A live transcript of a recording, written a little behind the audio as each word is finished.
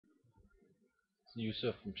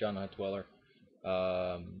Yusuf from JohnTheHutDweller.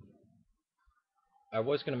 Um, I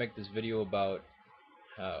was going to make this video about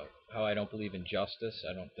how I don't believe in justice.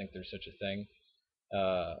 I don't think there's such a thing.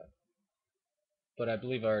 Uh, but I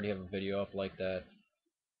believe I already have a video up like that.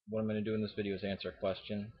 What I'm going to do in this video is answer a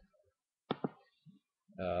question.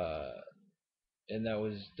 Uh, and that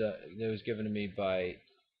was given to me by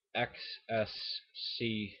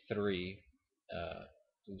XSC3.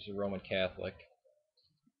 He's a Roman Catholic,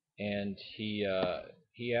 and he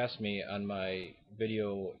asked me on my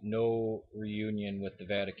video "No Reunion with the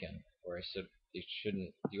Vatican," where I said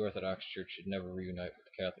the Orthodox Church should never reunite with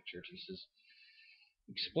the Catholic Church. He says,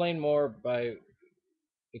 "Explain more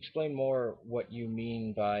what you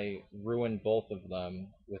mean by ruin both of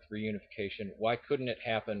them with reunification. Why couldn't it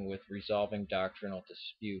happen with resolving doctrinal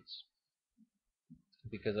disputes?"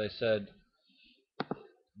 Because I said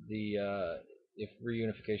if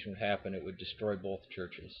reunification would happen, it would destroy both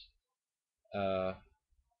churches. Uh,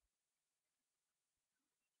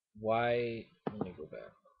 why? Let me go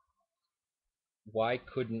back. Why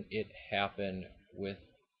couldn't it happen with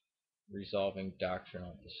resolving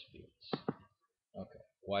doctrinal disputes? Okay.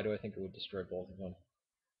 Why do I think it would destroy both of them?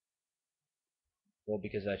 Well,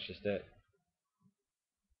 because that's just it.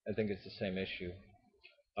 I think it's the same issue.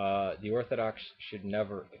 The Orthodox should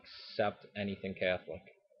never accept anything Catholic.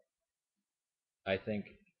 I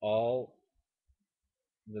think all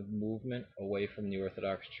the movement away from the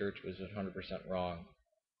Orthodox Church was 100% wrong.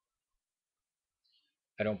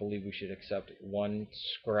 I don't believe we should accept one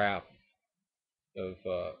scrap of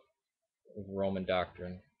Roman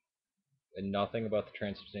doctrine and nothing about the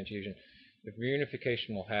transubstantiation. If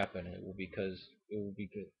reunification will happen, it will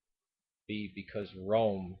be because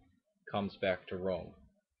Rome comes back to Rome.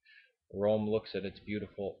 Rome looks at its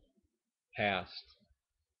beautiful past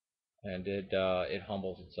and it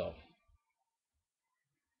humbles itself.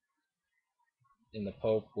 And the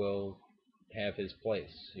Pope will have his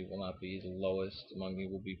place. He will not be the lowest among, he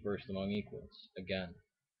will be first among equals again.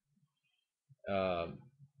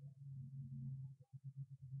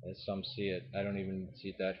 As some see it, I don't even see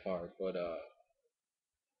it that far, but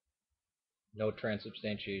no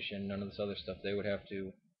transubstantiation, none of this other stuff. They would have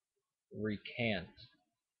to recant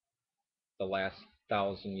the last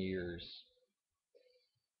 1,000 years,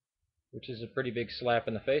 which is a pretty big slap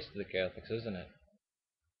in the face to the Catholics, isn't it?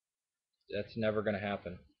 That's never going to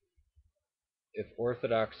happen. If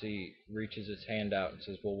Orthodoxy reaches its hand out and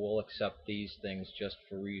says, well, we'll accept these things just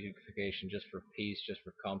for reunification, just for peace, just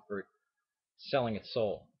for comfort, it's selling its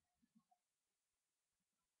soul.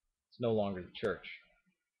 It's no longer the church.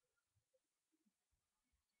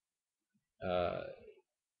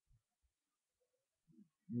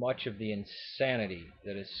 Much of the insanity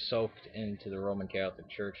that is soaked into the Roman Catholic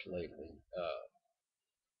Church lately,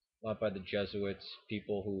 a lot by the Jesuits,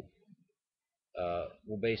 people who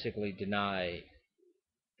will basically deny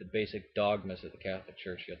the basic dogmas of the Catholic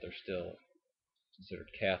Church, yet they're still considered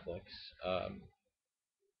Catholics.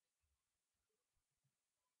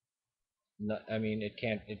 I mean, it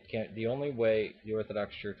can't. The only way the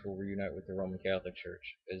Orthodox Church will reunite with the Roman Catholic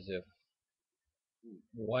Church is if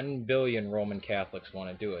 1 billion Roman Catholics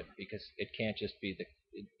want to do it, because it can't just be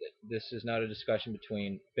this is not a discussion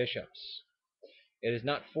between bishops. It is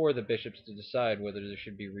not for the bishops to decide whether there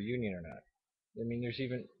should be reunion or not. I mean,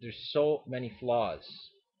 there's so many flaws.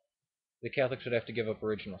 The Catholics would have to give up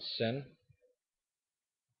original sin.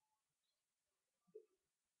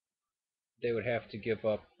 They would have to give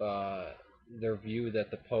up their view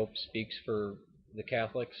that the Pope speaks for the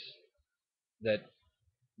Catholics, that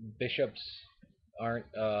bishops aren't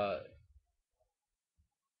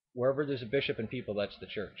wherever there's a bishop and people, that's the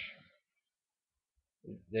church.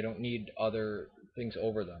 They don't need other things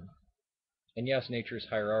over them. And yes, nature is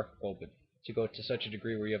hierarchical, but to go to such a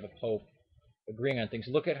degree where you have a pope agreeing on things,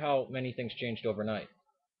 look at how many things changed overnight.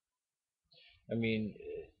 I mean,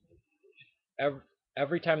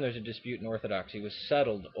 every time there's a dispute in Orthodoxy, it was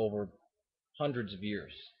settled over hundreds of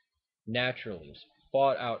years. Naturally, it was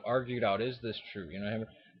fought out, argued out. Is this true? You know,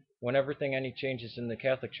 when everything, any changes in the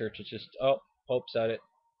Catholic Church, it's just, oh, Pope said it.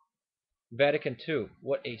 Vatican II,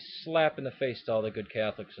 what a slap in the face to all the good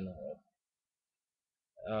Catholics in the world.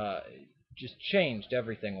 Just changed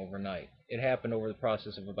everything overnight. It happened over the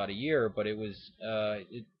process of about a year, but it was,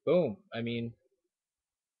 boom. I mean,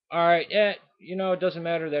 all right, yeah, you know, it doesn't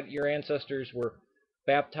matter that your ancestors were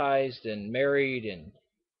baptized and married and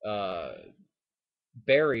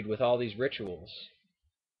buried with all these rituals,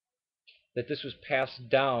 that this was passed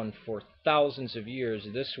down for thousands of years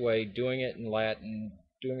this way, doing it in Latin,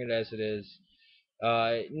 doing it as it is.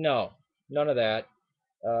 No, none of that.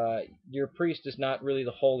 Your priest is not really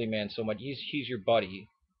the holy man so much. He's your buddy.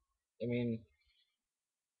 I mean,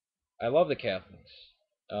 I love the Catholics.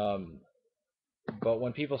 Um, but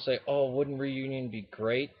when people say, "Oh, wouldn't reunion be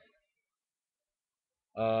great?"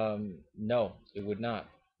 No, it would not.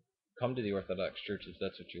 Come to the Orthodox Church if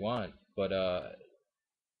that's what you want, but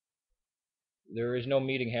there is no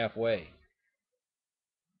meeting halfway.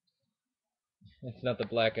 It's not the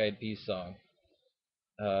Black Eyed Peas song.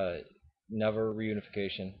 Uh, Never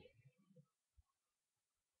reunification.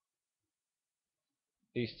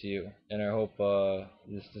 Peace to you, and I hope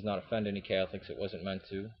this does not offend any Catholics. It wasn't meant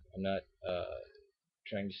to. I'm not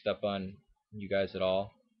trying to step on you guys at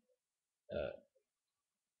all. Uh,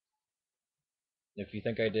 if you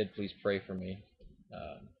think I did, please pray for me.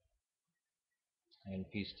 And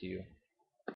peace to you.